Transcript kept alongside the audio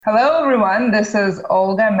Hello, everyone. This is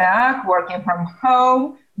Olga Mack, working from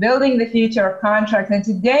home, building the future of contracts. And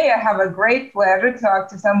today I have a great pleasure to talk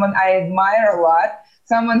to someone I admire a lot,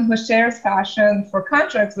 someone who shares passion for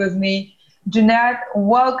contracts with me. Jeanette,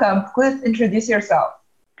 welcome. Please introduce yourself.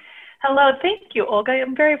 Hello, thank you, Olga.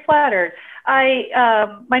 I'm very flattered.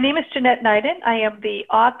 My name is Jeanette Neiden. I am the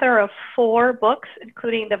author of 4 books,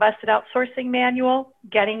 including the Vested Outsourcing Manual,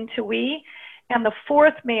 Getting to We, and the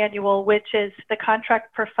 4th manual, which is the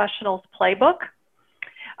Contract Professionals Playbook.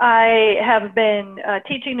 I have been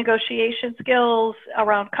teaching negotiation skills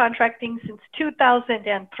around contracting since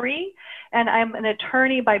 2003, and I'm an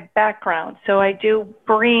attorney by background. So I do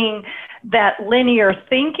bring that linear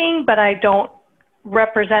thinking, but I don't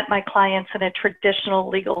represent my clients in a traditional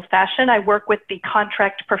legal fashion. I work with the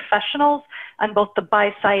contract professionals on both the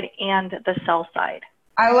buy side and the sell side.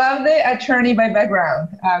 I love the attorney by background.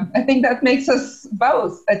 I think that makes us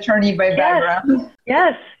both attorney by background.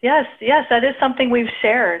 Yes. That is something we've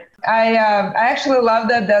shared. I actually love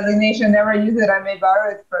that designation. Never use it. I may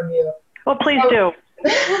borrow it from you. Well, please do.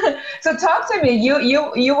 So talk to me.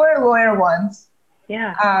 You were a lawyer once.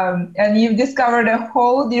 Yeah. And you've discovered a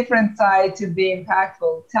whole different side to be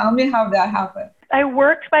impactful. Tell me how that happened. I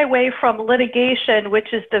worked my way from litigation,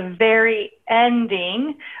 which is the very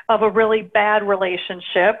ending of a really bad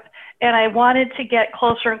relationship. And I wanted to get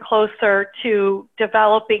closer and closer to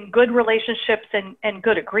developing good relationships and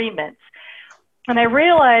good agreements. And I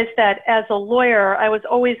realized that as a lawyer, I was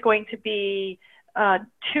always going to be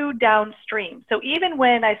too downstream. So even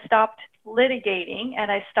when I stopped litigating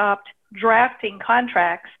and I stopped drafting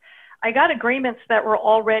contracts, I got agreements that were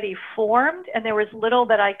already formed, and there was little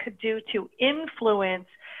that I could do to influence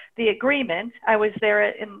the agreement. I was there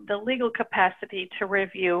in the legal capacity to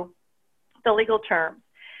review the legal terms.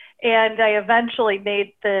 And I eventually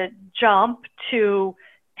made the jump to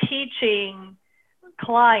teaching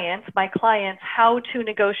my clients how to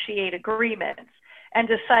negotiate agreements, and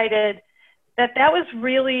decided that that was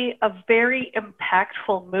really a very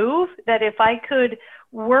impactful move, that if I could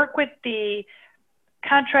work with the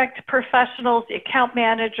contract professionals, the account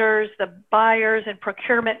managers, the buyers and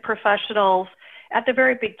procurement professionals at the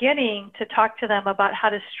very beginning to talk to them about how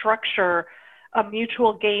to structure a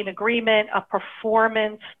mutual gain agreement, a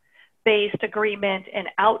performance-based agreement, an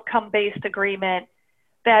outcome-based agreement,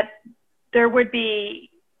 that there would be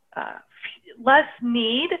less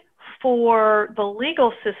need for the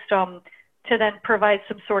legal system to then provide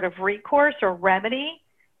some sort of recourse or remedy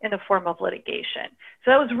in the form of litigation. So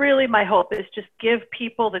that was really my hope, is just give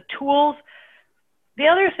people the tools. The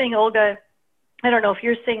other thing, Olga, I don't know if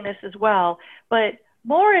you're seeing this as well, but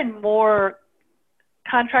more and more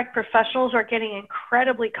contract professionals are getting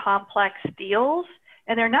incredibly complex deals,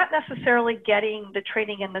 and they're not necessarily getting the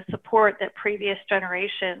training and the support that previous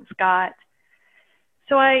generations got.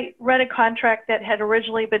 So I read a contract that had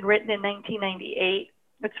originally been written in 1998.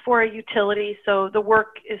 It's for a utility, so the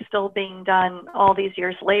work is still being done all these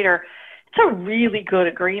years later. It's a really good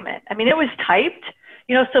agreement. I mean, it was typed,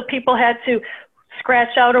 so people had to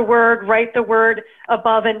scratch out a word, write the word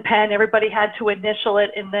above in pen. Everybody had to initial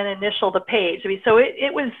it and then initial the page. I mean, so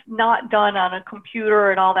it was not done on a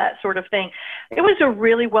computer and all that sort of thing. It was a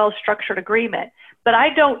really well-structured agreement. But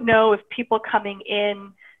I don't know if people coming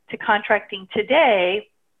in to contracting today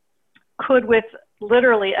could, with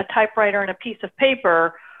literally a typewriter and a piece of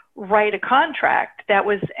paper, write a contract that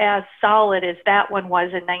was as solid as that one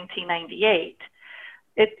was in 1998.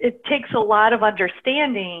 It takes a lot of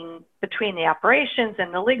understanding between the operations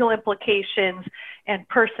and the legal implications and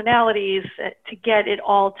personalities to get it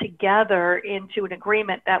all together into an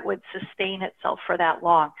agreement that would sustain itself for that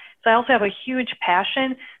long. So I also have a huge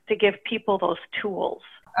passion to give people those tools.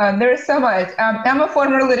 There's so much. I'm a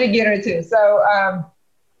former litigator too, so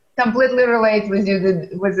completely relate with you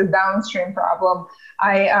with the downstream problem.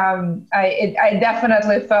 I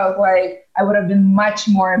definitely felt like I would have been much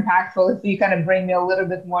more impactful if you kind of bring me a little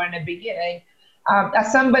bit more in the beginning.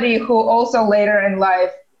 As somebody who also later in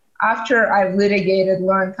life, after I've litigated,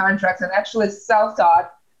 learned contracts, and actually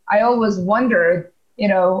self-taught, I always wondered,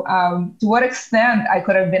 to what extent I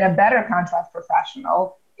could have been a better contract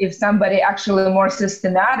professional if somebody actually more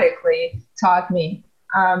systematically taught me.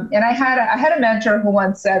 And I had a mentor who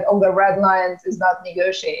once said, "Oh, the red lines is not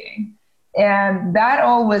negotiating," and that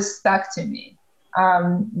always stuck to me.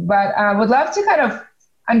 But I would love to kind of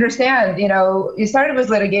understand. You started with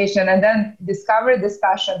litigation and then discovered this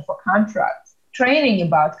passion for contracts, training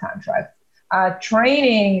about contracts,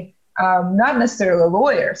 training not necessarily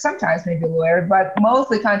lawyers, sometimes maybe lawyer, but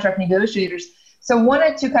mostly contract negotiators. So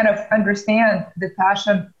wanted to kind of understand the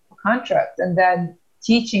passion for contracts and then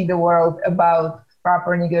teaching the world about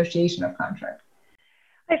proper negotiation of contracts.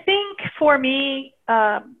 I for me,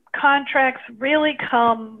 contracts really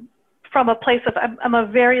come from a place of, I'm a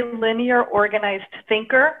very linear, organized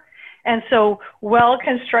thinker. And so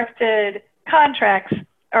well-constructed contracts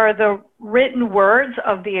are the written words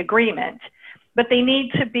of the agreement, but they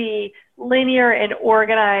need to be linear and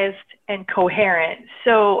organized and coherent.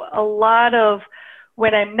 So a lot of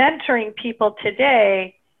when I'm mentoring people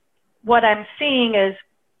today, what I'm seeing is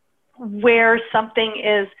where something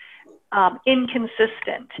is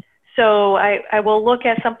inconsistent. So I will look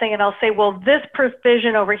at something and I'll say, well, this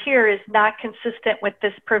provision over here is not consistent with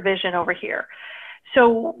this provision over here.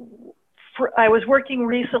 So I was working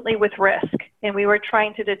recently with risk, and we were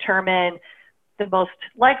trying to determine the most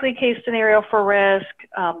likely case scenario for risk,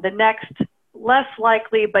 the next less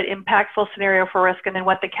likely but impactful scenario for risk, and then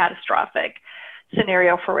what the catastrophic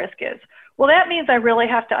scenario for risk is. Well, that means I really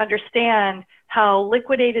have to understand how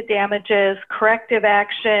liquidated damages, corrective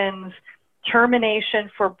actions, termination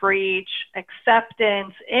for breach,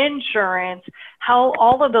 acceptance, insurance, how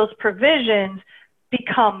all of those provisions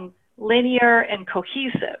become linear and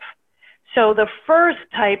cohesive. So the first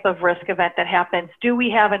type of risk event that happens, do we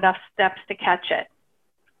have enough steps to catch it?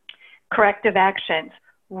 Corrective actions,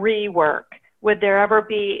 rework. Would there ever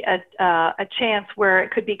be a chance where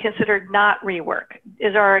it could be considered not rework?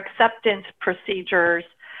 Is our acceptance procedures,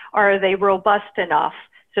 are they robust enough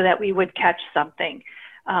so that we would catch something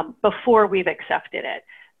before we've accepted it?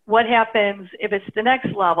 What happens if it's the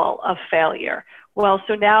next level of failure? Well,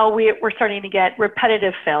 so now we're starting to get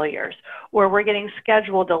repetitive failures, or we're getting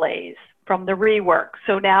schedule delays from the rework.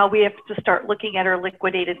 So now we have to start looking at our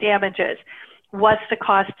liquidated damages. What's the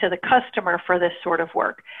cost to the customer for this sort of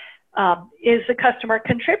work? Is the customer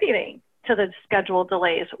contributing to the schedule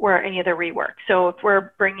delays or any of the rework? So if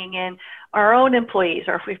we're bringing in our own employees,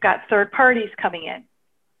 or if we've got third parties coming in.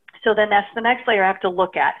 So then that's the next layer I have to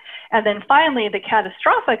look at. And then finally, the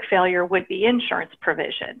catastrophic failure would be insurance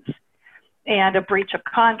provisions and a breach of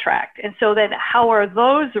contract. And so then how are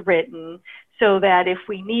those written so that if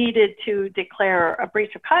we needed to declare a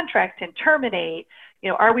breach of contract and terminate,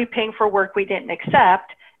 are we paying for work we didn't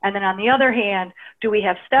accept? And then on the other hand, do we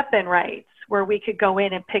have step-in rights where we could go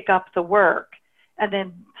in and pick up the work? And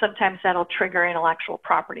then sometimes that'll trigger intellectual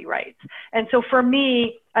property rights. And so for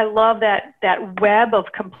me, I love that web of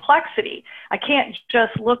complexity. I can't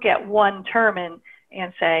just look at one term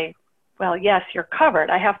and say, well, yes, you're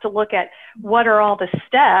covered. I have to look at what are all the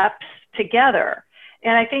steps together.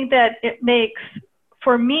 And I think that it makes,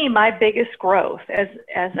 for me, my biggest growth as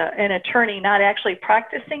an attorney, not actually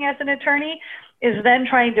practicing as an attorney, is then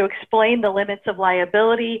trying to explain the limits of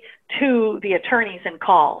liability to the attorneys in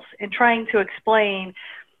calls and trying to explain,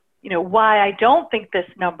 why I don't think this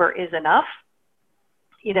number is enough.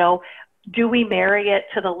 Do we marry it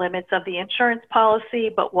to the limits of the insurance policy,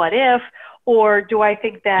 but what if? Or do I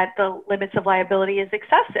think that the limits of liability is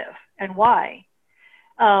excessive, and why?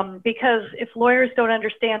 Because if lawyers don't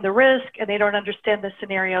understand the risk and they don't understand the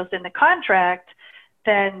scenarios in the contract,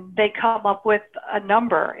 then they come up with a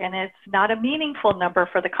number, and it's not a meaningful number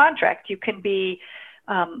for the contract. You can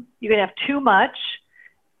have too much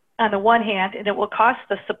on the one hand, and it will cost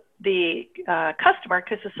the customer,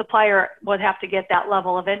 because the supplier would have to get that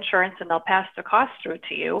level of insurance and they'll pass the cost through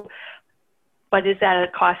to you. But is that a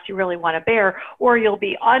cost you really want to bear? Or you'll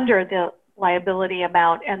be under the liability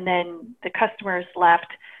amount, and then the customer is left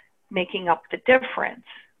making up the difference.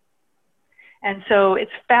 And so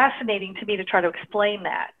it's fascinating to me to try to explain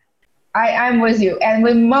that. I'm with you. And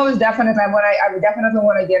we most definitely, I would definitely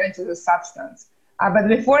want to get into the substance. But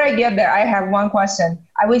before I get there, I have one question.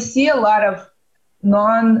 We see a lot of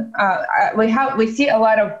we see a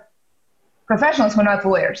lot of professionals who are not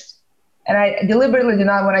lawyers. And I deliberately do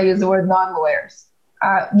not want to use the word non-lawyers,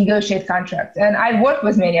 negotiate contracts. And I've worked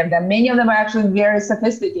with many of them. Many of them are actually very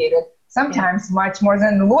sophisticated, sometimes much more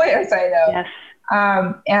than the lawyers I know. Yes.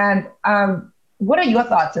 What are your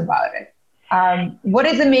thoughts about it? What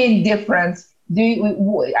is the main difference? As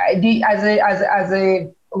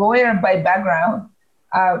a lawyer by background,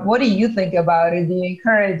 what do you think about it? Do you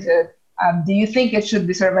encourage it? Do you think it should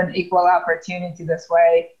be sort of an equal opportunity this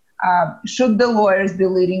way? Should the lawyers be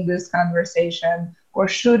leading this conversation, or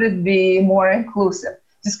should it be more inclusive?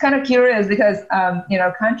 Just kind of curious, because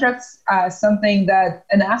contracts are something that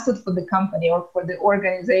an asset for the company or for the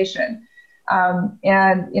organization.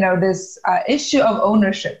 This issue of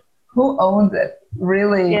ownership, who owns it,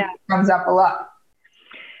 really comes up a lot.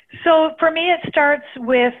 So for me, it starts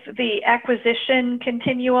with the acquisition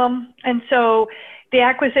continuum. And so the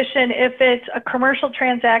acquisition, if it's a commercial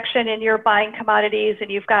transaction and you're buying commodities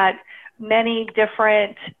and you've got many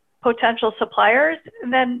different potential suppliers,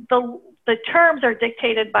 then the the terms are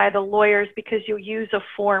dictated by the lawyers because you use a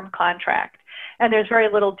form contract, and there's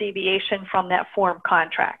very little deviation from that form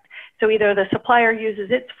contract. So either the supplier uses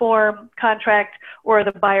its form contract or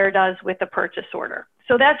the buyer does with the purchase order.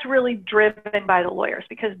 So that's really driven by the lawyers,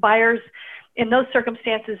 because buyers in those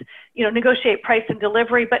circumstances, you know, negotiate price and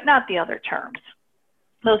delivery, but not the other terms.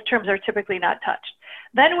 Those terms are typically not touched.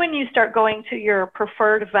 Then when you start going to your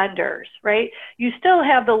preferred vendors, right, you still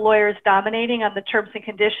have the lawyers dominating on the terms and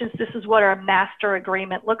conditions. This is what our master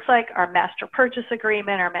agreement looks like, our master purchase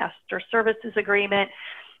agreement, our master services agreement.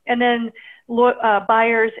 And then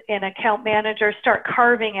buyers and account managers start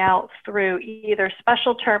carving out through either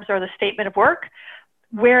special terms or the statement of work,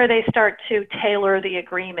 where they start to tailor the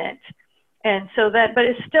agreement. And so that, but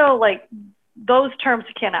it's still like, those terms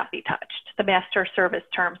cannot be touched. The master service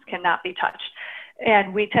terms cannot be touched.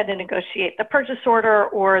 And we tend to negotiate the purchase order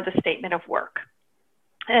or the statement of work.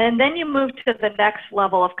 And then you move to the next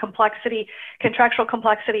level of complexity, contractual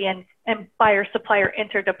complexity, and buyer-supplier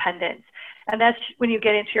interdependence. And that's when you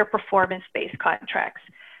get into your performance-based contracts.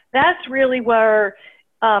 That's really where,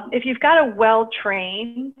 if you've got a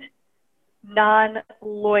well-trained,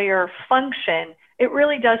 non-lawyer function, it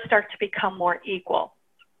really does start to become more equal,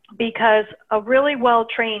 because a really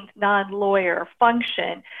well-trained non-lawyer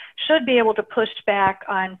function should be able to push back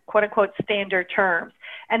on quote-unquote standard terms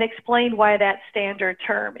and explain why that standard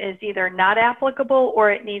term is either not applicable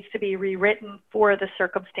or it needs to be rewritten for the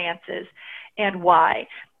circumstances and why.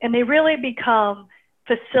 And they really become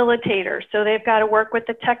facilitators. So they've got to work with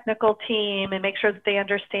the technical team and make sure that they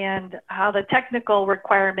understand how the technical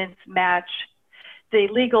requirements match the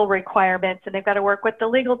legal requirements, and they've got to work with the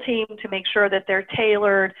legal team to make sure that they're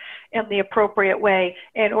tailored in the appropriate way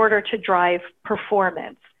in order to drive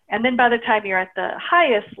performance. And then by the time you're at the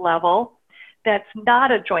highest level, that's not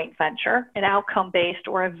a joint venture, an outcome-based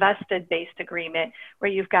or a vested-based agreement, where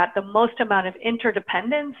you've got the most amount of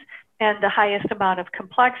interdependence and the highest amount of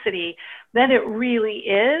complexity, then it really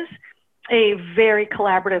is a very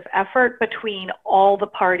collaborative effort between all the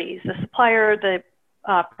parties, the supplier, the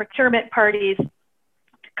procurement parties,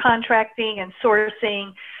 contracting and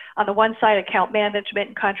sourcing on the one side, account management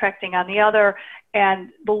and contracting on the other, and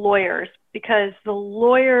the lawyers. Because the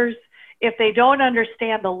lawyers, if they don't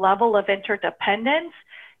understand the level of interdependence,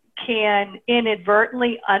 can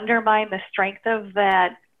inadvertently undermine the strength of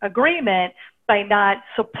that agreement by not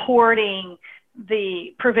supporting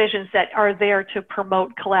the provisions that are there to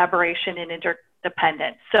promote collaboration and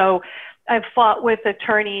interdependence. So I've fought with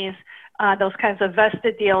attorneys those kinds of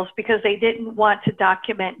vested deals because they didn't want to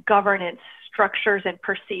document governance structures and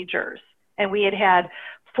procedures. And we had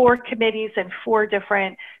 4 committees and 4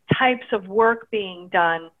 different types of work being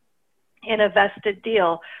done in a vested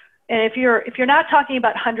deal. And if you're not talking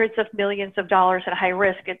about hundreds of millions of dollars at high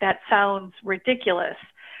risk, that sounds ridiculous.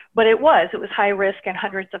 But it was high risk and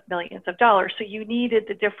hundreds of millions of dollars. So you needed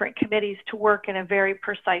the different committees to work in a very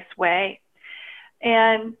precise way.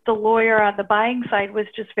 And the lawyer on the buying side was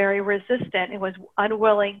just very resistant and was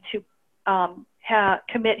unwilling to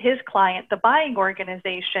commit his client, the buying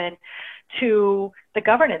organization, to the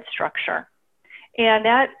governance structure. And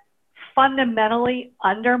that fundamentally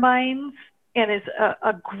undermines and is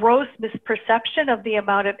a gross misperception of the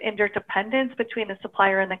amount of interdependence between the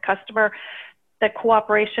supplier and the customer, the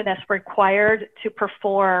cooperation that's required to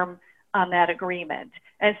perform on that agreement.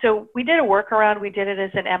 And so we did a workaround. We did it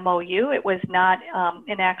as an MOU. It was not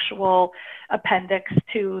an actual appendix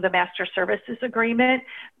to the master services agreement,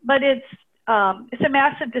 but it's a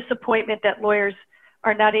massive disappointment that lawyers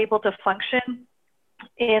are not able to function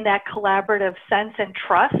in that collaborative sense and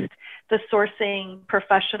trust the sourcing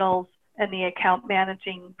professionals and the account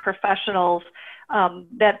managing professionals,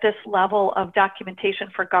 that this level of documentation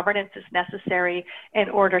for governance is necessary in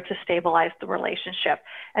order to stabilize the relationship.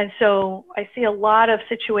 And so I see a lot of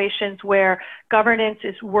situations where governance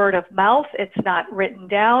is word of mouth, it's not written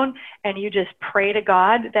down, and you just pray to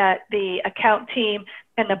God that the account team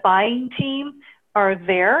and the buying team are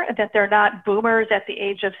there, and that they're not boomers at the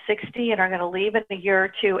age of 60 and are going to leave in a year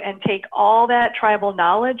or two and take all that tribal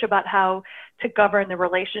knowledge about how to govern the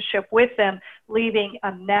relationship with them, leaving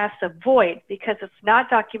a massive void because it's not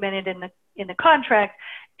documented in the contract,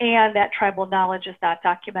 and that tribal knowledge is not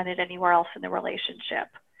documented anywhere else in the relationship.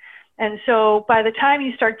 And so by the time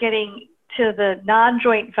you start getting to the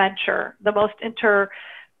non-joint venture, the most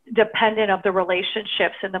interdependent of the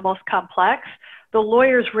relationships and the most complex, the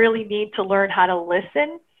lawyers really need to learn how to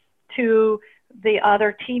listen to the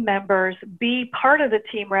other team members, be part of the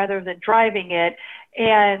team rather than driving it,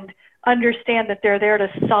 and understand that they're there to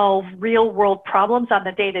solve real world problems on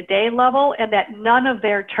the day-to-day level, and that none of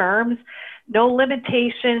their terms No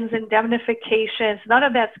limitations, indemnifications, none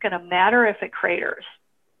of that's going to matter if it craters,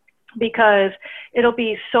 because it'll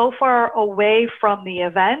be so far away from the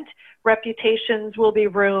event. Reputations will be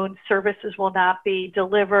ruined, services will not be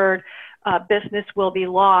delivered, business will be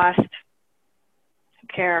lost. Who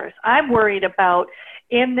cares? I'm worried about,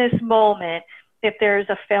 in this moment, if there's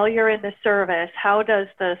a failure in the service, how does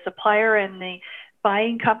the supplier and the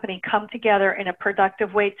buying company come together in a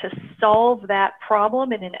productive way to solve that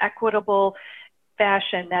problem in an equitable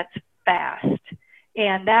fashion that's fast?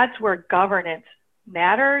 And that's where governance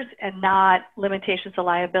matters, and not limitations of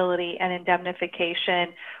liability and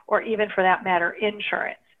indemnification, or even for that matter,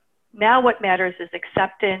 insurance. Now what matters is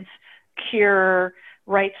acceptance, cure,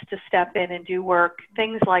 rights to step in and do work.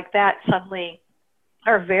 Things like that suddenly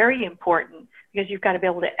are very important, because you've got to be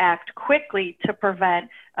able to act quickly to prevent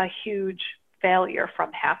a huge failure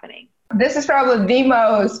from happening. This is probably the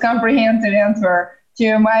most comprehensive answer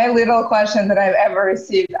to my little question that I've ever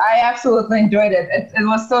received. I absolutely enjoyed it. It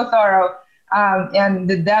was so thorough. And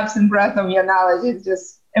the depth and breadth of your knowledge is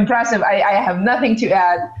just impressive. I have nothing to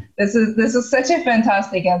add. This is such a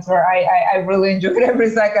fantastic answer. I really enjoyed every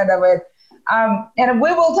second of it. And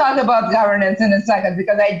we will talk about governance in a second,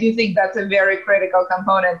 because I do think that's a very critical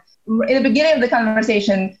component. In the beginning of the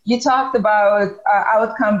conversation, you talked about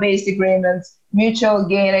outcome-based agreements, mutual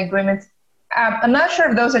gain agreements. I'm not sure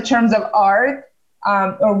if those are terms of art,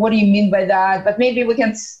 or what do you mean by that? But maybe we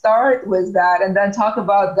can start with that and then talk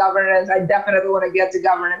about governance. I definitely want to get to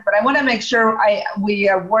governance, but I want to make sure we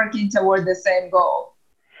are working toward the same goal.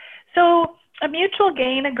 So a mutual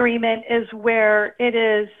gain agreement is where it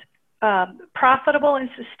is profitable and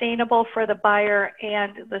sustainable for the buyer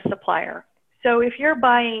and the supplier. So if you're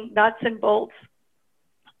buying nuts and bolts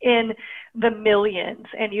in the millions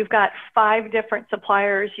and you've got 5 different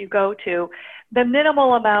suppliers you go to, the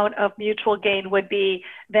minimal amount of mutual gain would be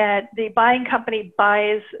that the buying company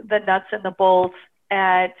buys the nuts and the bolts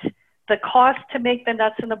at the cost to make the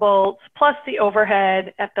nuts and the bolts, plus the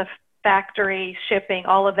overhead at the factory, shipping,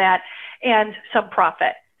 all of that, and some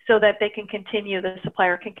profit, so that they can continue, the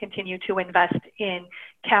supplier can continue to invest in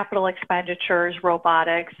capital expenditures,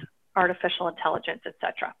 robotics, artificial intelligence,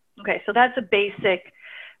 etc. Okay, so that's a basic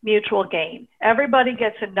mutual gain. Everybody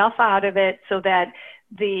gets enough out of it so that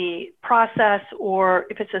the process, or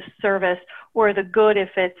if it's a service, or the good if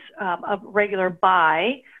it's a regular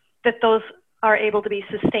buy, that those are able to be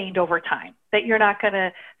sustained over time, that you're not going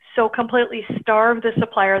to so completely starve the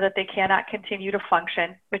supplier that they cannot continue to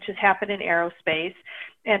function, which has happened in aerospace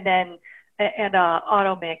and then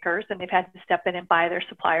automakers, and they've had to step in and buy their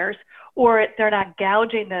suppliers, or they're not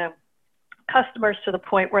gouging the customers to the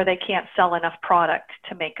point where they can't sell enough product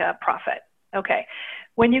to make a profit. Okay,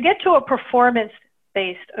 when you get to a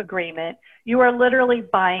performance-based agreement, you are literally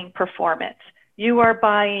buying performance. You are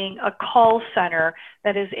buying a call center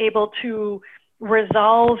that is able to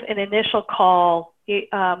resolve an initial call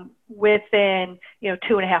within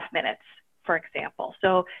 2.5 minutes, for example.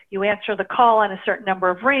 So you answer the call on a certain number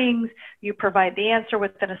of rings, you provide the answer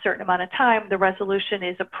within a certain amount of time, the resolution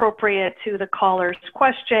is appropriate to the caller's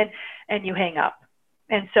question, and you hang up.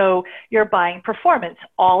 And so you're buying performance.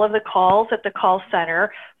 All of the calls at the call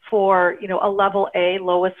center for a level A,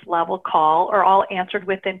 lowest level call, are all answered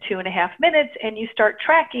within 2.5 minutes, and you start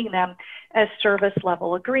tracking them as service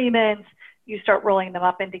level agreements. You start rolling them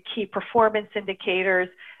up into key performance indicators.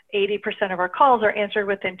 80% of our calls are answered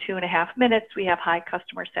within 2.5 minutes. We have high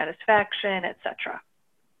customer satisfaction, etc.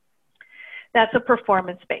 That's a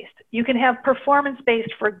performance-based. You can have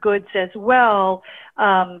performance-based for goods as well,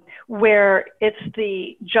 where it's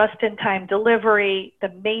the just-in-time delivery, the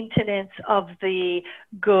maintenance of the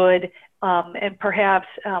good, and perhaps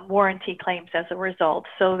warranty claims as a result,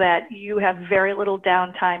 so that you have very little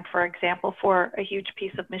downtime, for example, for a huge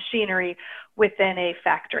piece of machinery within a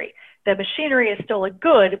factory. The machinery is still a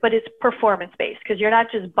good, but it's performance-based, because you're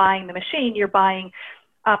not just buying the machine, you're buying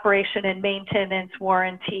operation and maintenance,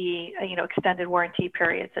 warranty, extended warranty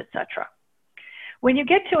periods, etc. When you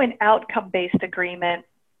get to an outcome-based agreement,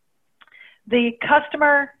 the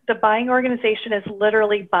customer, the buying organization, is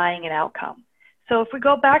literally buying an outcome. So if we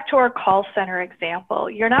go back to our call center example,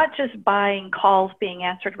 you're not just buying calls being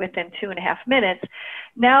answered within 2.5 minutes.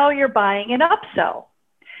 Now you're buying an upsell.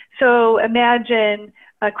 So imagine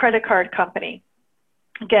a credit card company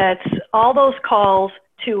gets all those calls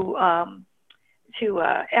to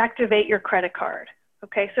activate your credit card.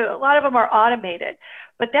 Okay, so a lot of them are automated,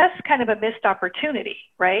 but that's kind of a missed opportunity,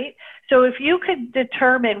 right? So if you could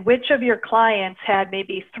determine which of your clients had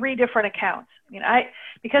maybe 3 different accounts,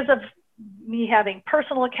 because of me having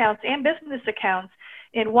personal accounts and business accounts,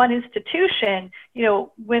 in one institution, you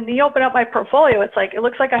know, when you open up my portfolio, it's like, it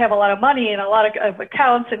looks like I have a lot of money and a lot of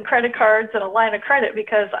accounts and credit cards and a line of credit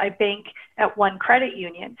because I bank at one credit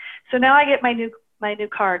union. So now I get my new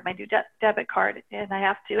card, my new debit card, and I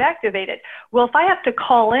have to activate it. Well, if I have to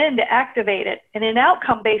call in to activate it in an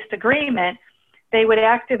outcome-based agreement, they would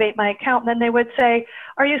activate my account and then they would say,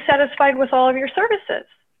 are you satisfied with all of your services?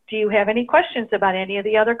 Do you have any questions about any of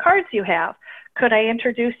the other cards you have? Could I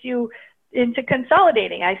introduce you into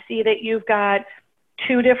consolidating? I see that you've got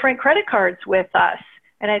 2 different credit cards with us.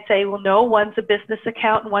 And I'd say, well, no, one's a business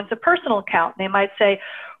account and one's a personal account. And they might say,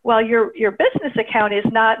 well, your business account is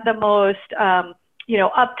not the most, you know,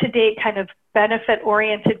 up-to-date kind of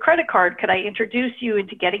benefit-oriented credit card. Could I introduce you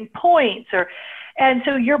into getting points? And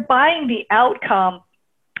so you're buying the outcome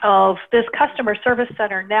of this customer service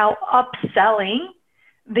center now upselling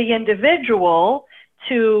the individual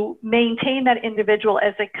to maintain that individual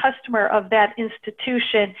as a customer of that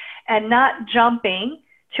institution and not jumping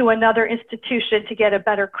to another institution to get a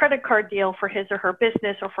better credit card deal for his or her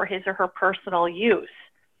business or for his or her personal use.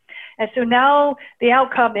 And so now the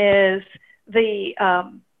outcome is the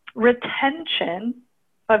retention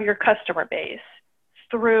of your customer base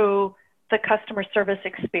through the customer service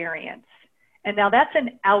experience. And now that's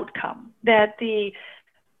an outcome that the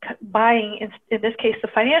buying, in this case, the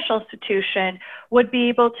financial institution, would be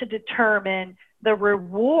able to determine the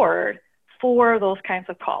reward for those kinds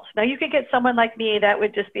of calls. Now you could get someone like me that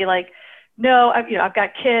would just be like, no, I've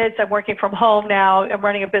got kids, I'm working from home now, I'm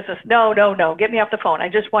running a business. No, get me off the phone. I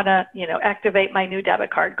just want to, activate my new debit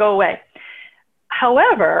card, go away.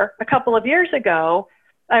 However, a couple of years ago,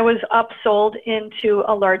 I was upsold into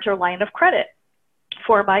a larger line of credit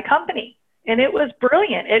for my company. And it was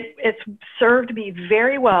brilliant. It's served me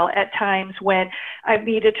very well at times when I've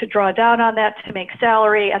needed to draw down on that to make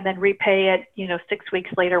salary and then repay it, 6 weeks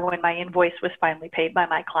later when my invoice was finally paid by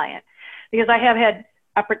my client. Because I have had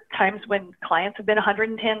times when clients have been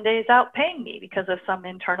 110 days out paying me because of some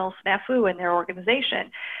internal snafu in their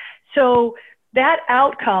organization. So that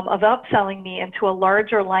outcome of upselling me into a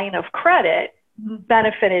larger line of credit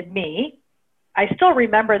benefited me. I still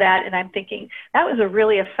remember that, and I'm thinking that was a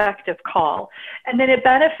really effective call. And then it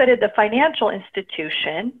benefited the financial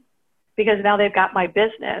institution because now they've got my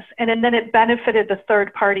business. And then it benefited the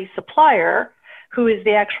third-party supplier, who is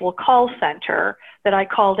the actual call center that I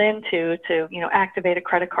called into to, activate a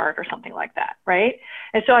credit card or something like that, right?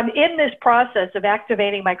 And so I'm in this process of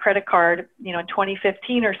activating my credit card, in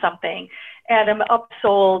 2015 or something, and I'm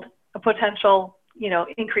upsold a potential,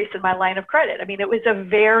 increase in my line of credit. I mean, it was a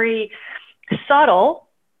very subtle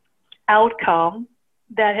outcome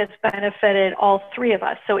that has benefited all 3 of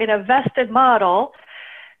us. So in a vested model,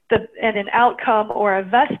 and an outcome or a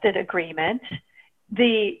vested agreement,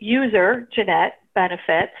 the user, Jeanette,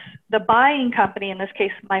 benefits, the buying company, in this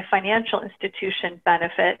case, my financial institution,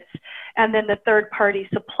 benefits, and then the third-party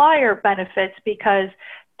supplier benefits because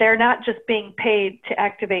they're not just being paid to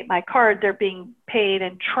activate my card, they're being paid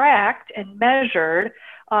and tracked and measured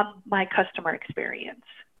on my customer experience.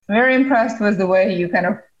 Very impressed with the way you kind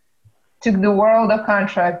of took the world of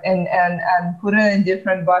contract and put it in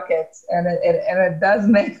different buckets. And it does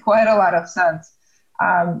make quite a lot of sense.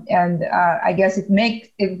 I guess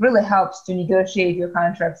it really helps to negotiate your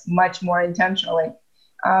contracts much more intentionally.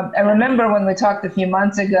 I remember when we talked a few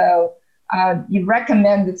months ago, you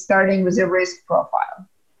recommended starting with a risk profile.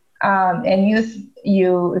 And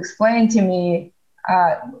you explained to me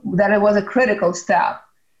that it was a critical step.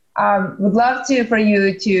 Would love for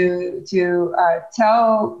you to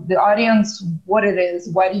tell the audience what it is,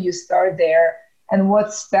 why do you start there, and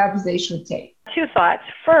what steps they should take. 2 thoughts.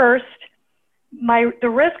 First, the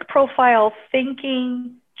risk profile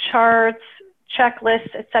thinking, charts,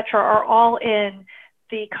 checklists, etc., are all in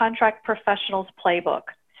the Contract Professionals Playbook.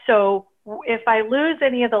 So if I lose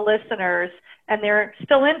any of the listeners and they're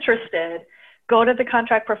still interested, go to the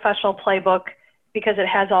Contract Professional Playbook because it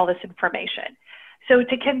has all this information. So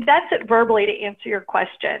to condense it verbally to answer your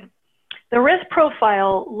question, the risk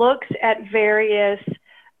profile looks at various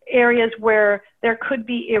areas where there could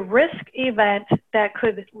be a risk event that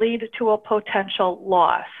could lead to a potential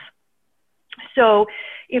loss. So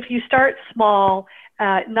if you start small,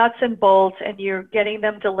 nuts and bolts, and you're getting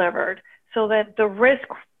them delivered, so then the risk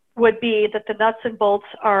would be that the nuts and bolts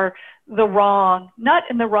are the wrong nut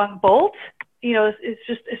and the wrong bolt.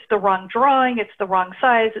 It's the wrong drawing, it's the wrong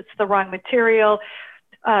size, it's the wrong material.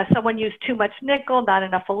 Someone used too much nickel, not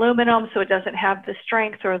enough aluminum, so it doesn't have the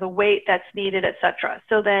strength or the weight that's needed, etc.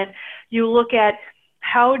 So then you look at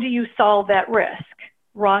how do you solve that risk?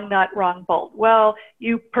 Wrong nut, wrong bolt. Well,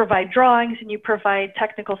 you provide drawings and you provide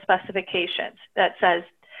technical specifications that says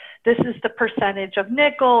this is the percentage of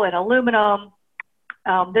nickel and aluminum.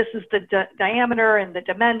 This is the diameter and the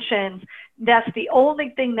dimensions. That's the only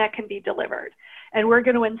thing that can be delivered. And we're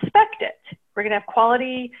going to inspect it. We're going to have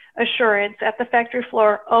quality assurance at the factory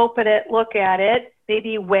floor, open it, look at it,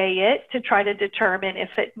 maybe weigh it to try to determine if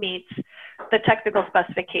it meets the technical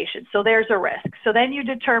specifications. So there's a risk. So then you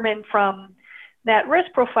determine from that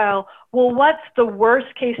risk profile, well, what's the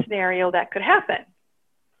worst case scenario that could happen?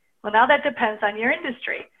 Well, now that depends on your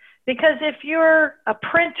industry. Because if you're a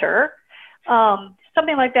printer,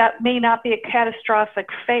 something like that may not be a catastrophic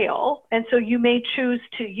fail. And so you may choose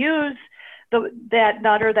to use that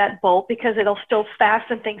nut or that bolt because it'll still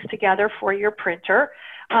fasten things together for your printer.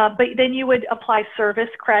 But then you would apply service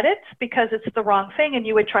credits because it's the wrong thing and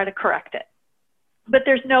you would try to correct it. But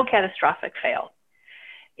there's no catastrophic fail.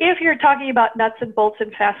 If you're talking about nuts and bolts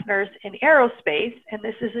and fasteners in aerospace, and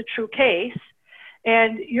this is a true case,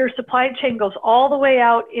 and your supply chain goes all the way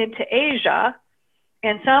out into Asia,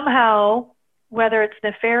 and somehow, whether it's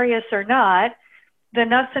nefarious or not, the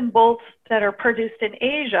nuts and bolts that are produced in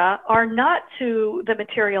Asia are not to the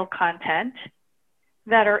material content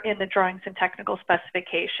that are in the drawings and technical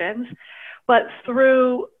specifications, but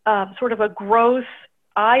through sort of a gross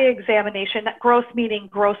eye examination, gross meaning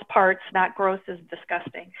gross parts, not gross is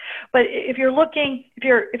disgusting. But if you're looking,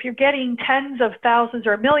 if you're getting tens of thousands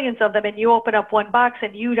or millions of them and you open up one box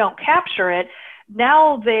and you don't capture it,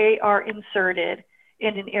 now they are inserted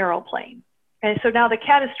in an aeroplane. And so now the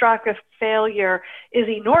catastrophic failure is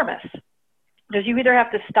enormous because you either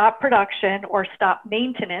have to stop production or stop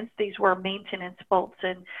maintenance. These were maintenance bolts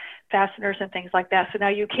and fasteners and things like that. So now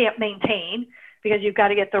you can't maintain because you've got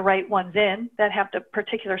to get the right ones in that have the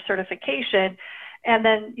particular certification. And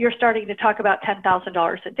then you're starting to talk about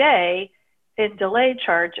 $10,000 a day in delay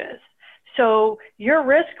charges. So your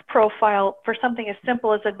risk profile for something as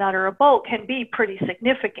simple as a nut or a bolt can be pretty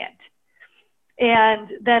significant. And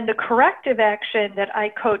then the corrective action that I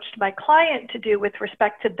coached my client to do with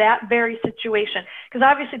respect to that very situation, because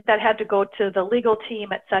obviously that had to go to the legal team,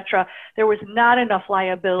 et cetera. There was not enough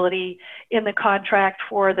liability in the contract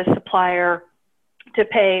for the supplier to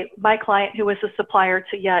pay my client, who was a supplier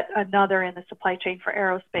to yet another in the supply chain for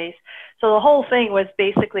aerospace. So the whole thing was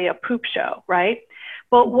basically a poop show, right?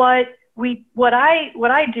 But what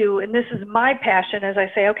I do, and this is my passion, as I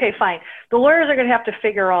say, okay, fine. The lawyers are going to have to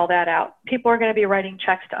figure all that out. People are going to be writing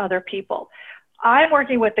checks to other people. I'm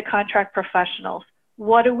working with the contract professionals.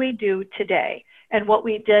 What do we do today? And what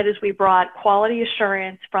we did is we brought quality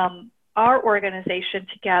assurance from our organization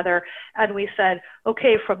together, and we said,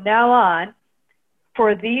 okay, from now on,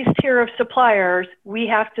 for these tier of suppliers, we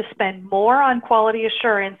have to spend more on quality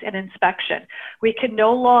assurance and inspection. We can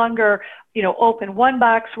no longer, open one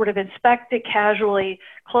box, sort of inspect it casually,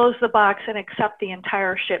 close the box, and accept the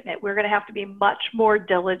entire shipment. We're going to have to be much more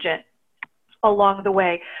diligent along the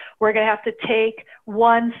way. We're going to have to take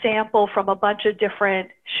one sample from a bunch of different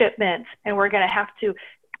shipments, and we're going to have to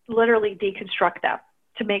literally deconstruct them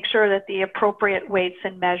to make sure that the appropriate weights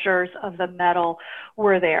and measures of the metal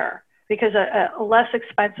were there. Because a less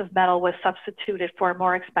expensive metal was substituted for a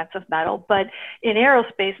more expensive metal. But in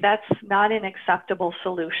aerospace, that's not an acceptable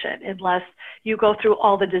solution unless you go through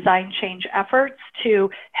all the design change efforts to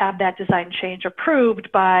have that design change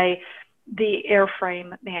approved by the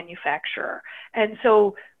airframe manufacturer. And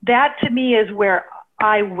so that to me is where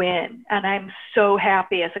I win, and I'm so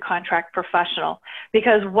happy as a contract professional,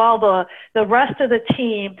 because while the rest of the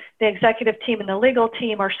team, the executive team and the legal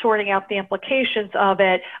team are sorting out the implications of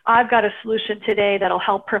it, I've got a solution today that'll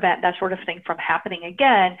help prevent that sort of thing from happening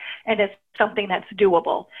again, and it's something that's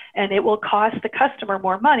doable. And it will cost the customer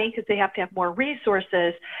more money because they have to have more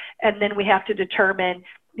resources, and then we have to determine,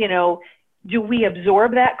 do we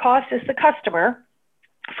absorb that cost as the customer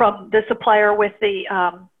from the supplier with the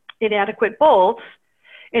inadequate bolts?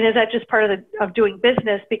 And is that just part of doing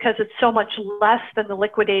business because it's so much less than the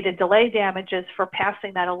liquidated delay damages for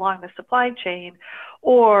passing that along the supply chain?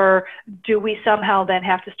 Or do we somehow then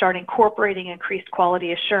have to start incorporating increased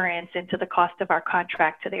quality assurance into the cost of our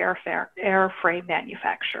contract to the airframe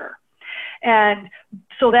manufacturer? And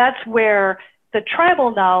so that's where the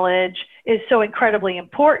tribal knowledge is so incredibly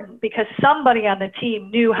important, because somebody on the team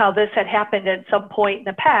knew how this had happened at some point in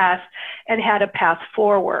the past and had a path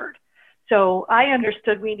forward. So I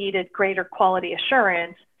understood we needed greater quality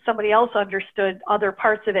assurance. Somebody else understood other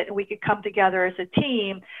parts of it, and we could come together as a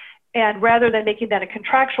team. And rather than making that a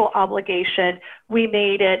contractual obligation, we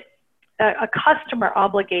made it a customer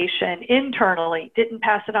obligation internally, didn't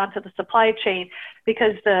pass it on to the supply chain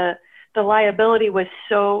because the liability was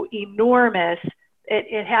so enormous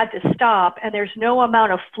it had to stop, and there's no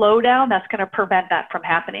amount of flow down that's going to prevent that from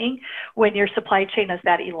happening when your supply chain is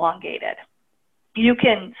that elongated. You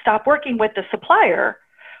can stop working with the supplier,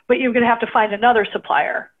 but you're going to have to find another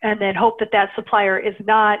supplier and then hope that that supplier is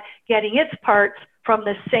not getting its parts from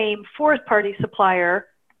the same fourth-party supplier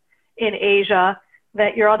in Asia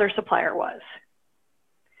that your other supplier was.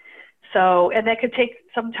 So, and that could take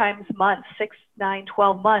sometimes months, 6, 9,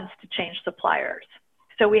 12 months to change suppliers.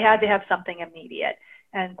 So we had to have something immediate,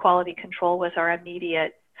 and quality control was our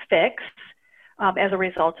immediate fix as a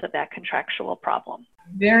result of that contractual problem.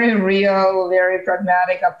 Very real, very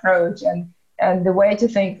pragmatic approach, and the way to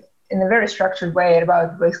think in a very structured way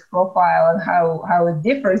about risk profile and how it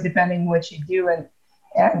differs depending on what you do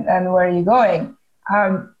and where you're going.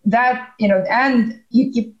 That, you know, and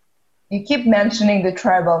you keep mentioning the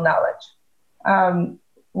tribal knowledge,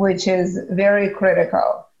 which is very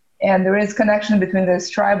critical. And there is connection between this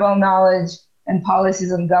tribal knowledge and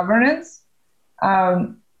policies and governance.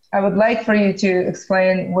 I would like for you to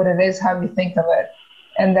explain what it is, how you think of it,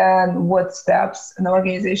 and then what steps an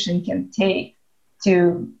organization can take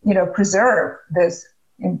to, you know, preserve this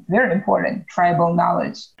very important tribal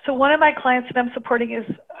knowledge. So one of my clients that I'm supporting is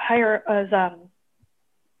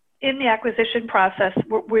in the acquisition process.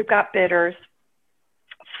 We've got bidders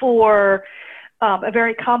for a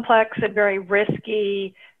very complex and very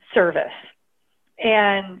risky service.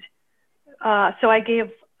 And so I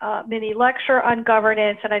gave a mini lecture on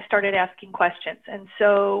governance, and I started asking questions. And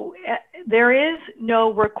so there is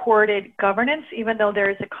no recorded governance, even though there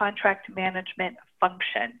is a contract management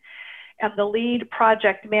function. And the lead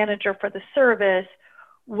project manager for the service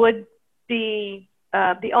would be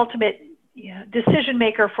the ultimate decision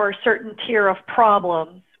maker for a certain tier of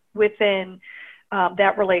problems within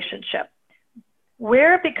that relationship.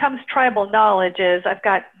 Where it becomes tribal knowledge is I've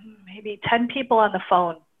got maybe 10 people on the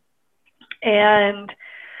phone, and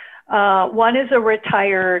one is a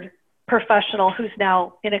retired professional who's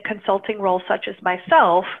now in a consulting role such as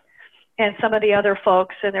myself, and some of the other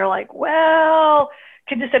folks, and they're like, well,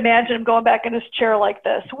 can just imagine him going back in his chair like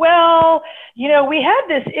this. Well, you know, we had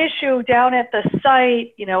this issue down at the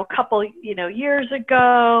site, you know, a couple, you know, years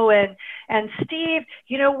ago, and Steve,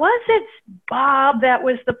 you know, was it Bob that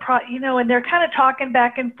was the you know, and they're kind of talking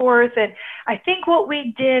back and forth. And I think what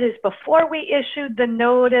we did is before we issued the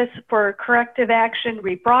notice for corrective action,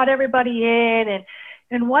 we brought everybody in,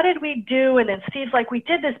 and what did we do? And then Steve's like, we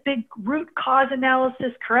did this big root cause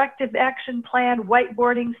analysis, corrective action plan,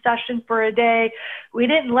 whiteboarding session for a day. We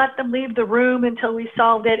didn't let them leave the room until we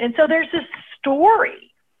solved it. And so there's this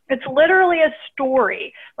story. It's literally a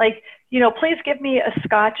story. Like, you know, please give me a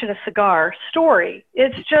scotch and a cigar story.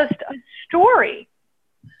 It's just a story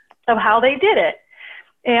of how they did it.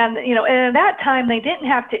 And, you know, and at that time, they didn't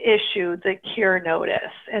have to issue the cure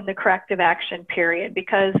notice and the corrective action period,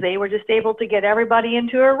 because they were just able to get everybody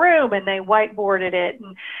into a room and they whiteboarded it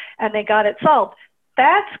and they got it solved.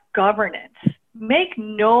 That's governance. Make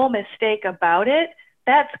no mistake about it.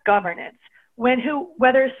 That's governance.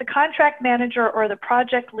 Whether it's the contract manager or the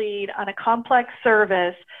project lead on a complex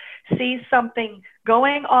service sees something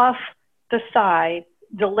going off the side,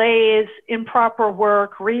 delays, improper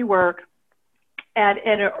work, rework, at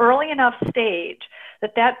an early enough stage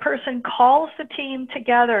that that person calls the team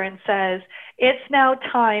together and says, it's now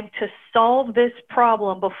time to solve this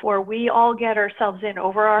problem before we all get ourselves in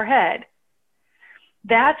over our head.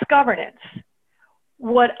 That's governance.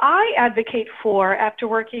 What I advocate for after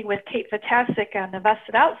working with Kate Vitasic on the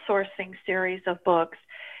Vested Outsourcing series of books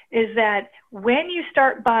is that when you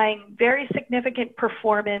start buying very significant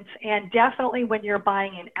performance, and definitely when you're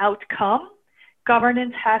buying an outcome,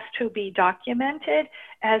 governance has to be documented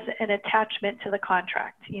as an attachment to the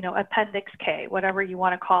contract, you know, Appendix K, whatever you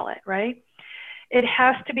want to call it, right? It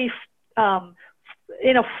has to be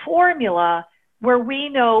in a formula where we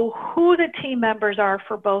know who the team members are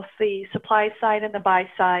for both the supply side and the buy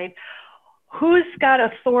side, who's got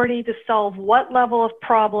authority to solve what level of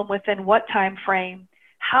problem within what time frame,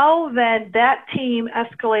 how then that team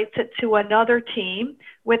escalates it to another team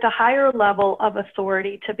with a higher level of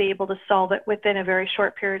authority to be able to solve it within a very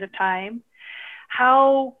short period of time,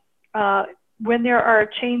 how when there are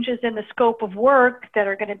changes in the scope of work that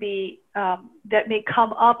are going to be, that may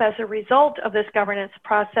come up as a result of this governance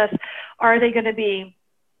process, are they going to be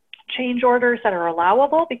change orders that are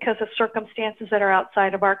allowable because of circumstances that are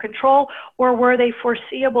outside of our control, or were they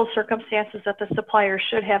foreseeable circumstances that the supplier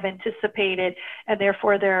should have anticipated, and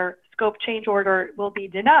therefore their scope change order will be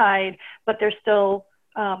denied, but they're still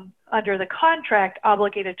under the contract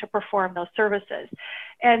obligated to perform those services.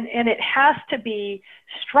 And it has to be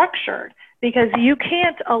structured, because you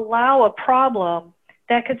can't allow a problem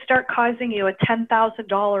that could start causing you a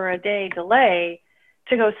 $10,000 a day delay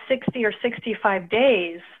to go 60 or 65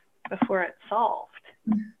 days before it's solved.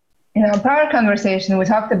 In our prior conversation, we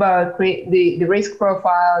talked about the risk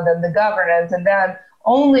profile, then the governance, and then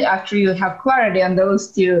only after you have clarity on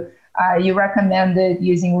those two, you recommended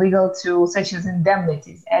using legal tools such as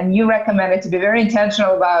indemnities. And you recommended to be very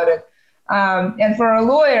intentional about it. And for a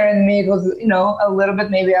lawyer and me, it was, a little bit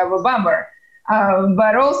maybe of a bummer,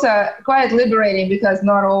 but also quite liberating because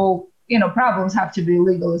not all, problems have to be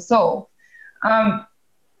legally solved.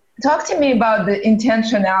 Talk to me about the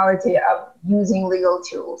intentionality of using legal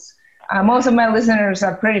tools. Most of my listeners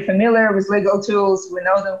are pretty familiar with legal tools. We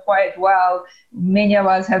know them quite well. Many of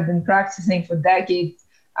us have been practicing for decades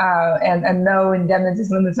and know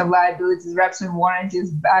indemnities, limits of liabilities, reps and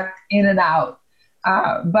warranties back in and out.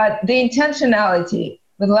 But the intentionality,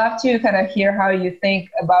 we'd love to kind of hear how you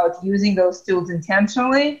think about using those tools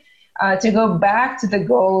intentionally to go back to the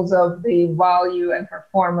goals of the value and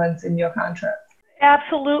performance in your contract.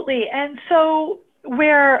 Absolutely. And so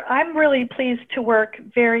where I'm really pleased to work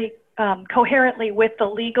very coherently with the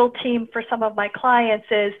legal team for some of my clients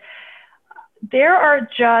is there are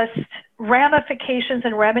just ramifications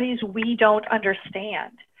and remedies we don't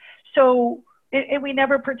understand. So, and we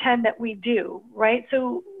never pretend that we do, right?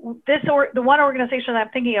 So the one organization I'm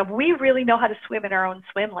thinking of, we really know how to swim in our own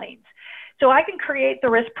swim lanes. So I can create the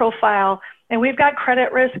risk profile, and we've got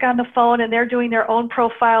credit risk on the phone, and they're doing their own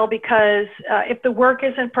profile because if the work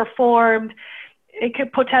isn't performed, it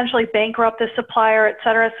could potentially bankrupt the supplier, et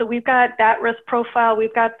cetera. So we've got that risk profile.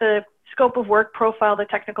 We've got the scope of work profile, the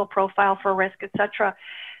technical profile for risk, et cetera.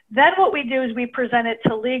 Then what we do is we present it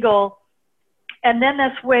to legal, and then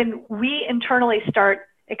that's when we internally start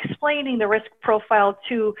explaining the risk profile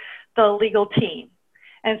to the legal team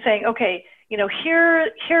and saying, okay,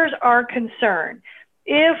 here's our concern.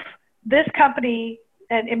 If this company,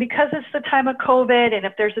 and because it's the time of COVID, and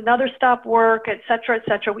if there's another stop work, et cetera,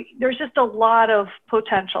 there's just a lot of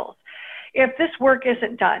potentials. If this work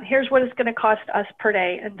isn't done, here's what it's going to cost us per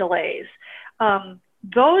day in delays.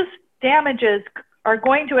 Those damages are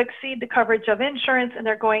going to exceed the coverage of insurance, and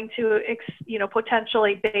they're going to,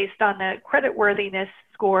 potentially based on the creditworthiness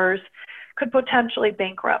scores, could potentially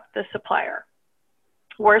bankrupt the supplier.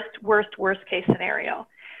 Worst case scenario.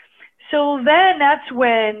 So then that's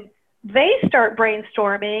when they start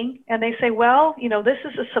brainstorming and they say, well, this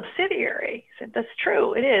is a subsidiary. I said, that's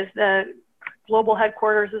true. It is. The global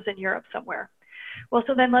headquarters is in Europe somewhere. Well,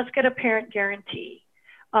 so then let's get a parent guarantee.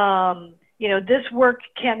 This work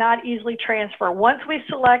cannot easily transfer. Once we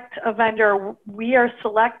select a vendor, we are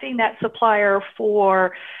selecting that supplier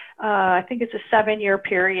for, I think it's a 7-year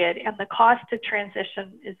period, and the cost to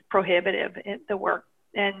transition is prohibitive in the work.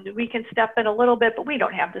 And we can step in a little bit, but we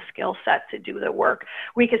don't have the skill set to do the work.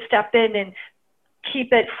 We could step in and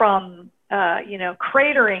keep it from,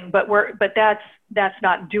 cratering, but that's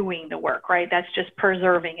not doing the work, right? That's just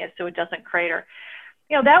preserving it so it doesn't crater.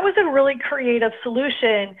 That was a really creative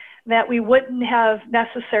solution that we wouldn't have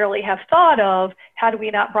necessarily have thought of had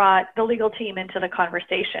we not brought the legal team into the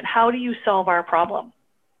conversation. How do you solve our problem?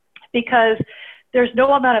 Because there's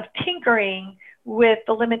no amount of tinkering with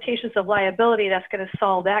the limitations of liability that's going to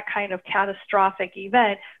solve that kind of catastrophic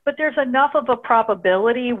event. But there's enough of a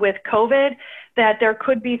probability with COVID that there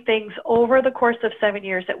could be things over the course of 7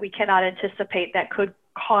 years that we cannot anticipate that could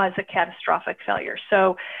cause a catastrophic failure.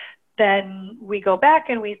 So then we go back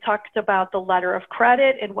and we talked about the letter of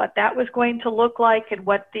credit and what that was going to look like and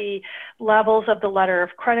what the levels of the letter of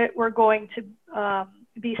credit were going to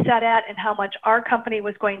be set at and how much our company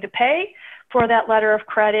was going to pay for that letter of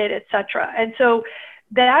credit, et cetera. And so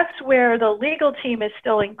that's where the legal team is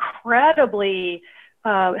still incredibly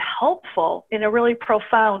helpful in a really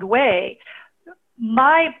profound way.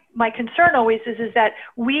 My concern always is that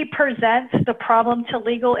we present the problem to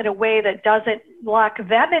legal in a way that doesn't lock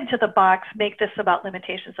them into the box, make this about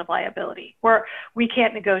limitations of liability, where we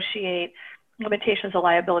can't negotiate limitations of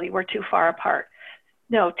liability, we're too far apart.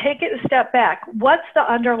 No, take it a step back. What's the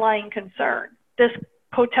underlying concern? This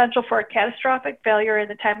potential for a catastrophic failure in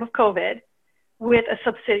the time of COVID with a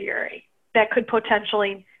subsidiary that could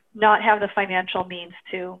potentially not have the financial means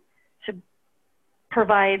to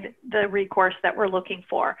provide the recourse that we're looking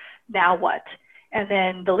for. Now what? And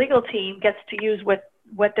then the legal team gets to use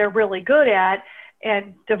what they're really good at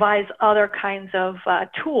and devise other kinds of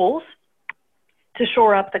tools to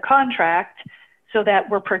shore up the contract so that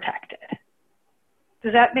we're protected.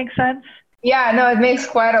 Does that make sense? Yeah, no, it makes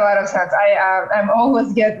quite a lot of sense. I'm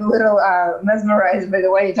always get a little mesmerized by the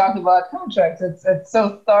way you talk about contracts. It's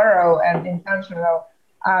so thorough and intentional.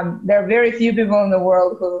 There are very few people in the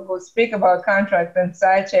world who speak about contracts in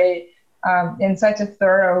such a in such a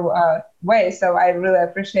thorough way. So I really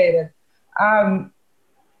appreciate it.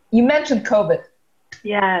 You mentioned COVID.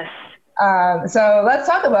 Yes. So let's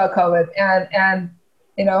talk about COVID and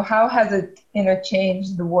how has it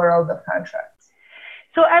changed the world of contracts?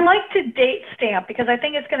 So I like to date stamp because I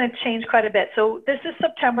think it's going to change quite a bit. So this is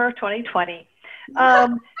September of 2020.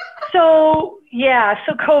 So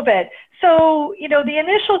COVID. So, the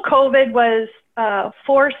initial COVID was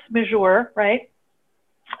force majeure, right?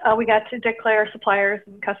 We got to declare suppliers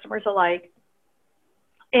and customers alike.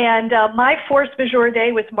 And my force majeure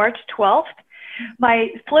day was March 12th.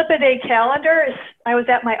 My flip-a-day calendar, I was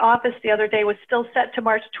at my office the other day, was still set to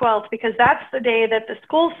March 12th because that's the day that the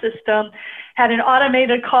school system had an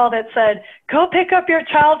automated call that said, go pick up your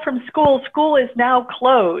child from school. School is now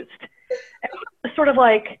closed. And it was sort of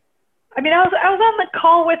like, I was on the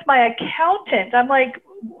call with my accountant. I'm like,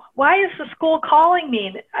 why is the school calling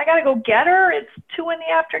me? I got to go get her. It's 2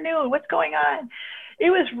 p.m. What's going on? It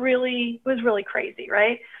was really crazy,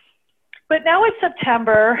 right? But now it's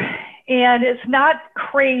September and it's not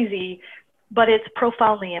crazy, but it's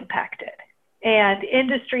profoundly impacted. And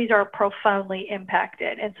industries are profoundly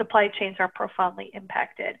impacted and supply chains are profoundly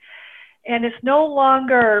impacted. And it's no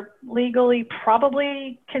longer legally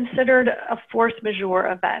probably considered a force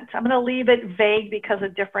majeure event. I'm going to leave it vague because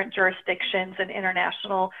of different jurisdictions and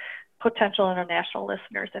potential international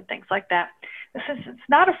listeners and things like that. Since it's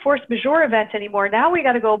not a force majeure event anymore, now we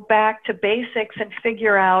got to go back to basics and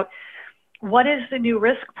figure out what does the new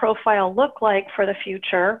risk profile look like for the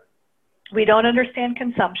future. We don't understand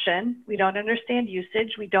consumption. We don't understand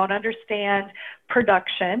usage. We don't understand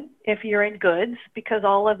production if you're in goods, because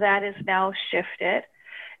all of that is now shifted.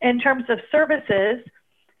 In terms of services,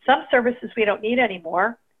 some services we don't need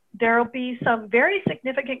anymore. There will be some very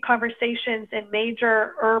significant conversations in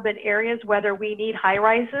major urban areas, whether we need high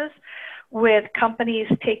rises with companies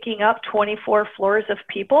taking up 24 floors of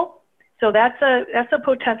people. So that's a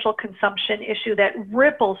potential consumption issue that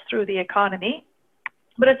ripples through the economy.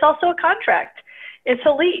 But it's also a contract. It's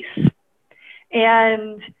a lease.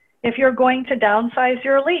 And if you're going to downsize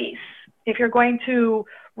your lease, if you're going to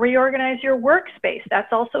reorganize your workspace,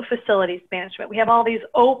 that's also facilities management. We have all these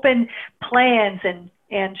open plans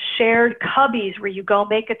and shared cubbies where you go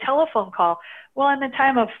make a telephone call. Well, in the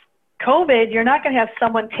time of COVID, you're not going to have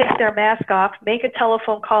someone take their mask off, make a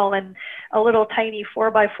telephone call in a little tiny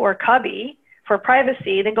 4x4 cubby for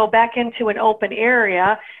privacy, then go back into an open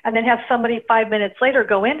area, and then have somebody 5 minutes later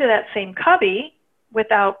go into that same cubby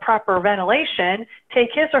without proper ventilation, take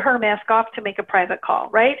his or her mask off to make a private call,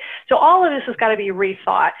 right? So all of this has got to be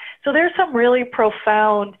rethought. So there's some really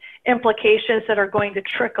profound implications that are going to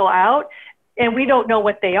trickle out, and we don't know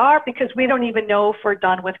what they are because we don't even know if we're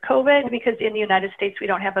done with COVID, because in the United States we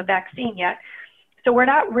don't have a vaccine yet. So we're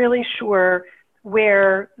not really sure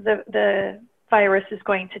where the virus is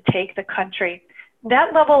going to take the country.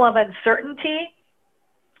 That level of uncertainty,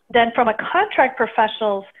 then from a contract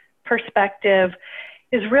professional's perspective,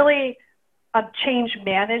 is really a change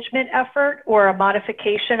management effort or a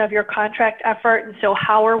modification of your contract effort. And so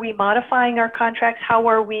how are we modifying our contracts? How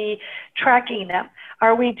are we tracking them?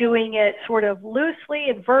 Are we doing it sort of loosely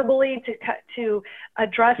and verbally to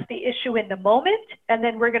address the issue in the moment? And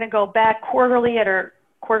then we're going to go back quarterly at our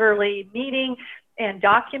quarterly meeting and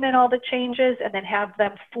document all the changes and then have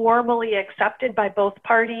them formally accepted by both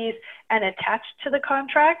parties and attached to the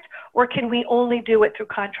contract? Or can we only do it through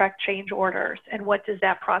contract change orders? And what does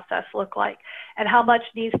that process look like? And how much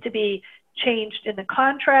needs to be changed in the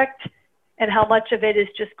contract? And how much of it is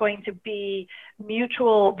just going to be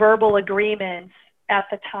mutual verbal agreements at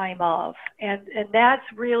the time of? And that's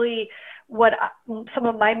really what some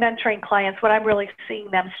of my mentoring clients, what I'm really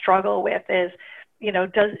seeing them struggle with is,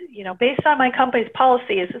 based on my company's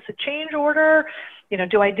policy, is this a change order?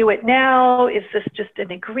 Do I do it now? Is this just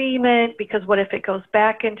an agreement? Because what if it goes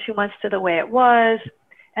back in 2 months to the way it was?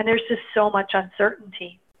 And there's just so much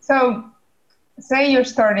uncertainty. So say you're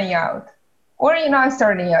starting out, or you're not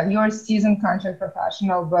starting out, you're a seasoned contract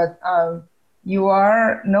professional, but you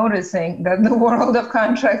are noticing that the world of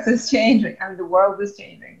contracts is changing and the world is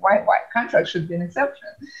changing. Why? Contract should be an exception.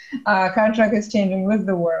 Contract is changing with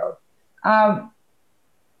the world.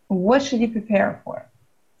 What should you prepare for,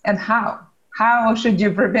 and how? How should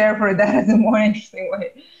you prepare for that in a more interesting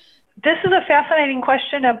way? This is a fascinating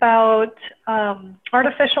question about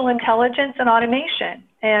artificial intelligence and automation.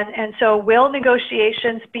 And so will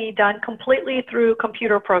negotiations be done completely through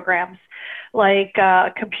computer programs, like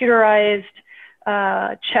computerized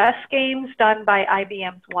chess games done by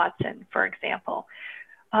IBM's Watson, for example?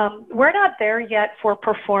 We're not there yet for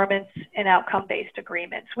performance and outcome-based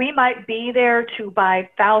agreements. We might be there to buy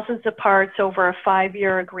thousands of parts over a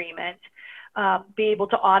 5-year agreement, be able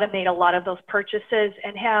to automate a lot of those purchases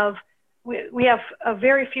and we have a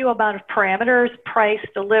very few amount of parameters, price,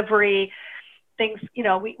 delivery, things,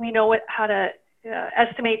 we know how to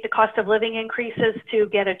estimate the cost of living increases to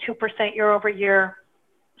get a 2% year over year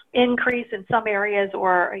increase in some areas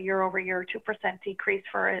or a year over year 2% decrease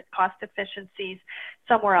for cost efficiencies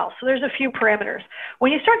somewhere else. So there's a few parameters.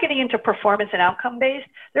 When you start getting into performance and outcome based,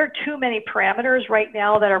 there are too many parameters right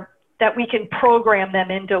now that we can program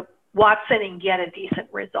them into Watson and get a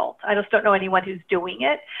decent result. I just don't know anyone who's doing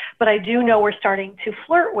it, but I do know we're starting to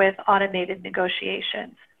flirt with automated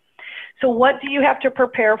negotiations. So what do you have to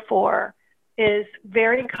prepare for is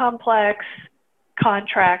very complex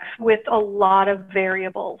contracts with a lot of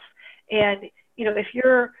variables. And, if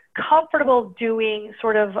you're comfortable doing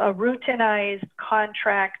sort of a routinized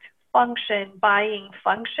contract function, buying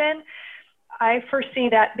function, I foresee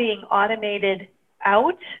that being automated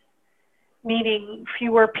out, meaning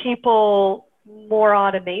fewer people, more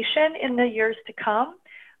automation in the years to come.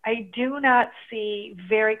 I do not see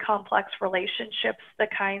very complex relationships, the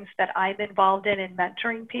kinds that I'm involved in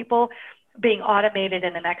mentoring people, being automated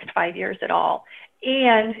in the next 5 years at all.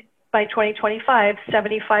 And by 2025,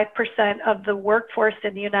 75% of the workforce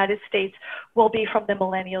in the United States will be from the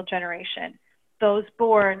millennial generation, those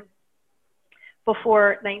born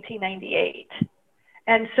before 1998.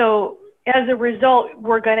 And so as a result,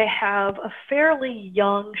 we're going to have a fairly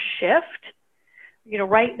young shift.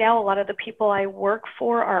 Right now, a lot of the people I work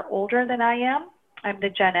for are older than I am. I'm the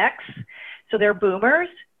Gen X, so they're boomers.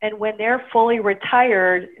 And when they're fully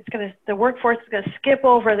retired, the workforce is going to skip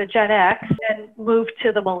over the Gen X and move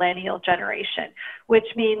to the millennial generation,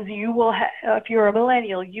 which means you will if you're a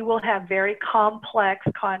millennial, you will have very complex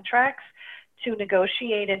contracts to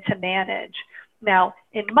negotiate and to manage. Now,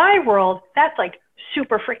 in my world, that's like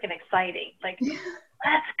super freaking exciting. Like,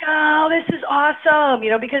 let's go, this is awesome,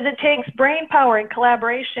 because it takes brain power and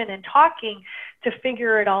collaboration and talking to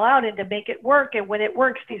figure it all out and to make it work. And when it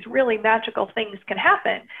works, these really magical things can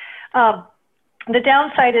happen. The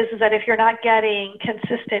downside is that if you're not getting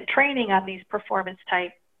consistent training on these performance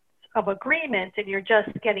types of agreements and you're just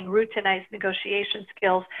getting routinized negotiation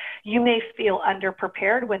skills, you may feel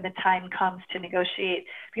underprepared when the time comes to negotiate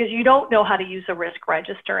because you don't know how to use a risk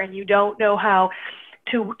register and you don't know how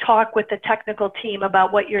to talk with the technical team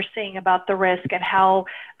about what you're seeing about the risk and how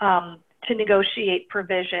to negotiate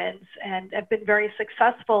provisions. And I've been very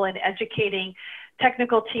successful in educating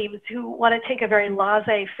technical teams who want to take a very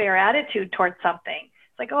laissez-faire attitude towards something.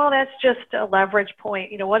 It's like, oh, that's just a leverage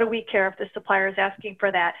point. What do we care if the supplier is asking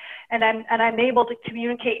for that? And I'm able to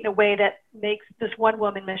communicate in a way that makes this one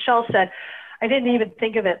woman, Michelle, said, I didn't even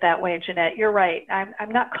think of it that way, Jeanette. You're right.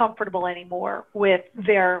 I'm not comfortable anymore with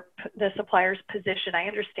the supplier's position. I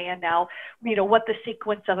understand now, what the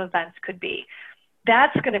sequence of events could be.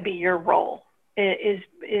 That's going to be your role, is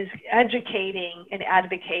educating and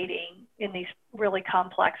advocating in these really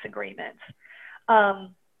complex agreements.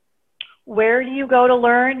 Where do you go to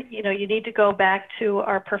learn? You need to go back to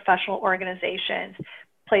our professional organizations,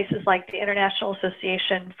 places like the International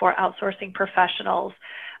Association for Outsourcing Professionals,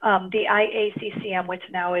 the IACCM, which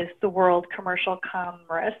now is the World Commercial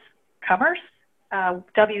Commerce,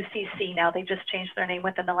 WCC now, they just changed their name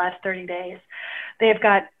within the last 30 days. They've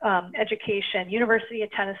got education. University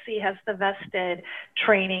of Tennessee has the vested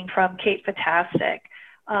training from Kate Fatasek.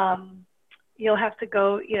 You'll have to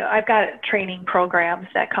go, I've got training programs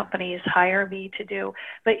that companies hire me to do,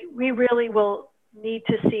 but we really will need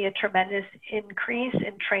to see a tremendous increase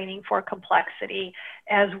in training for complexity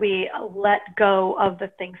as we let go of the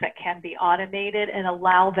things that can be automated and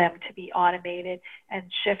allow them to be automated and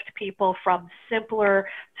shift people from simpler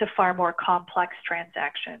to far more complex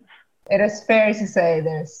transactions. It is fair to say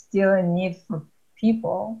there's still a need for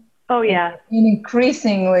people. Oh, yeah. In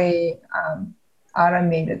increasingly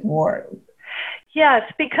automated world. Yes,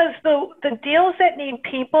 because the deals that need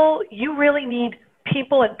people, you really need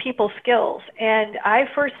people and people skills. And I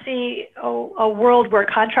foresee a world where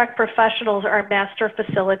contract professionals are master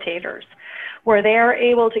facilitators, where they are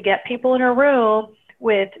able to get people in a room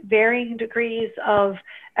with varying degrees of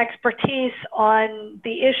expertise on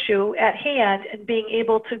the issue at hand and being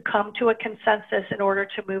able to come to a consensus in order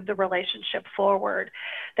to move the relationship forward.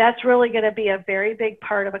 That's really going to be a very big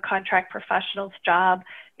part of a contract professional's job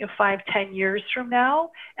 5-10 years from now,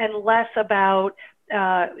 and less about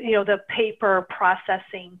the paper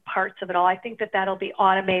processing parts of it all. I think that'll be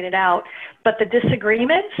automated out, but the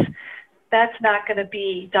disagreements, that's not going to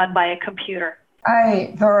be done by a computer.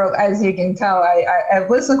 As you can tell, I've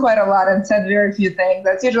listened quite a lot and said very few things.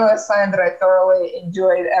 That's usually a sign that I thoroughly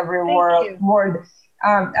enjoyed every word.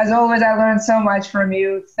 As always, I learned so much from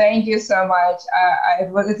you. Thank you so much.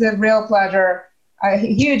 It's a real pleasure, a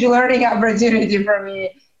huge learning opportunity for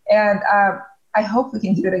me. And I hope we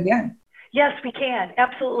can do it again. Yes, we can.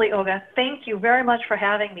 Absolutely, Olga. Thank you very much for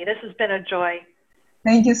having me. This has been a joy.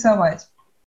 Thank you so much.